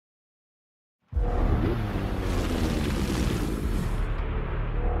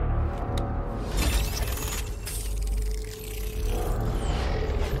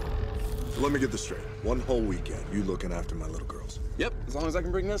let me get this straight. One whole weekend, you looking after my little girls. Yep, as long as I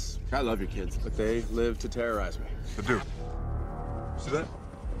can bring this. I love your kids, but they live to terrorize me. But dude, see that?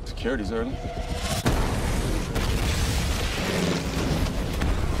 Security's early.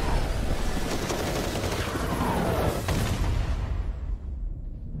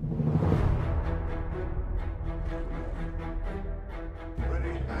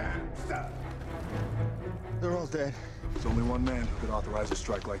 Ready, and stop. They're all dead. There's only one man who could authorize a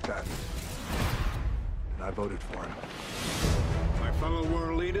strike like that. And I voted for him. My fellow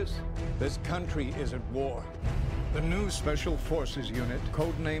world leaders, this country is at war. The new Special Forces unit,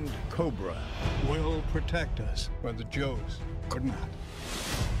 codenamed Cobra, will protect us where the Joes could not.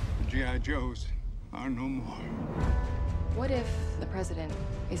 The G.I. Joes are no more. What if the president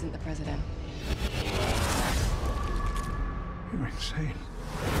isn't the president? You're insane.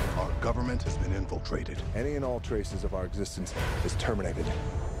 Our government has been infiltrated. Any and all traces of our existence is terminated.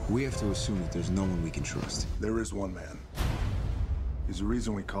 We have to assume that there's no one we can trust. There is one man. He's the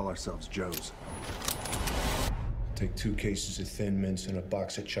reason we call ourselves Joes. Take 2 cases of Thin Mints and a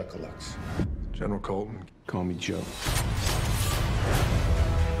box of Chuckalucks. General Colton, Call me Joe.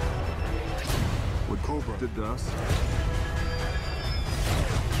 what Cobra did to us,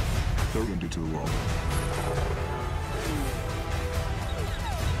 they're gonna do to the world.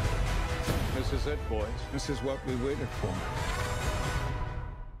 This is it, boys. This is what we waited for.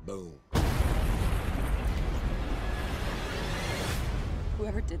 Boom.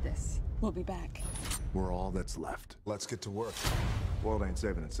 Whoever did this will be back. We're all that's left. Let's get to work. The world ain't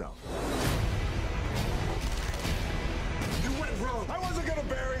saving itself. You went rogue. I wasn't gonna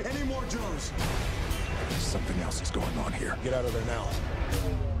bury any more Joes. Something else is going on here. Get out of there now.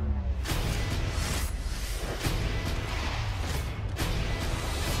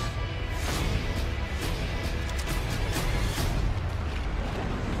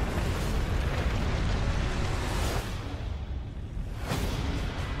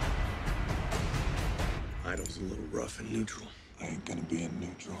 Idol's a little rough and neutral. I ain't gonna be in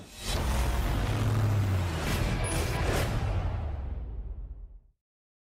neutral.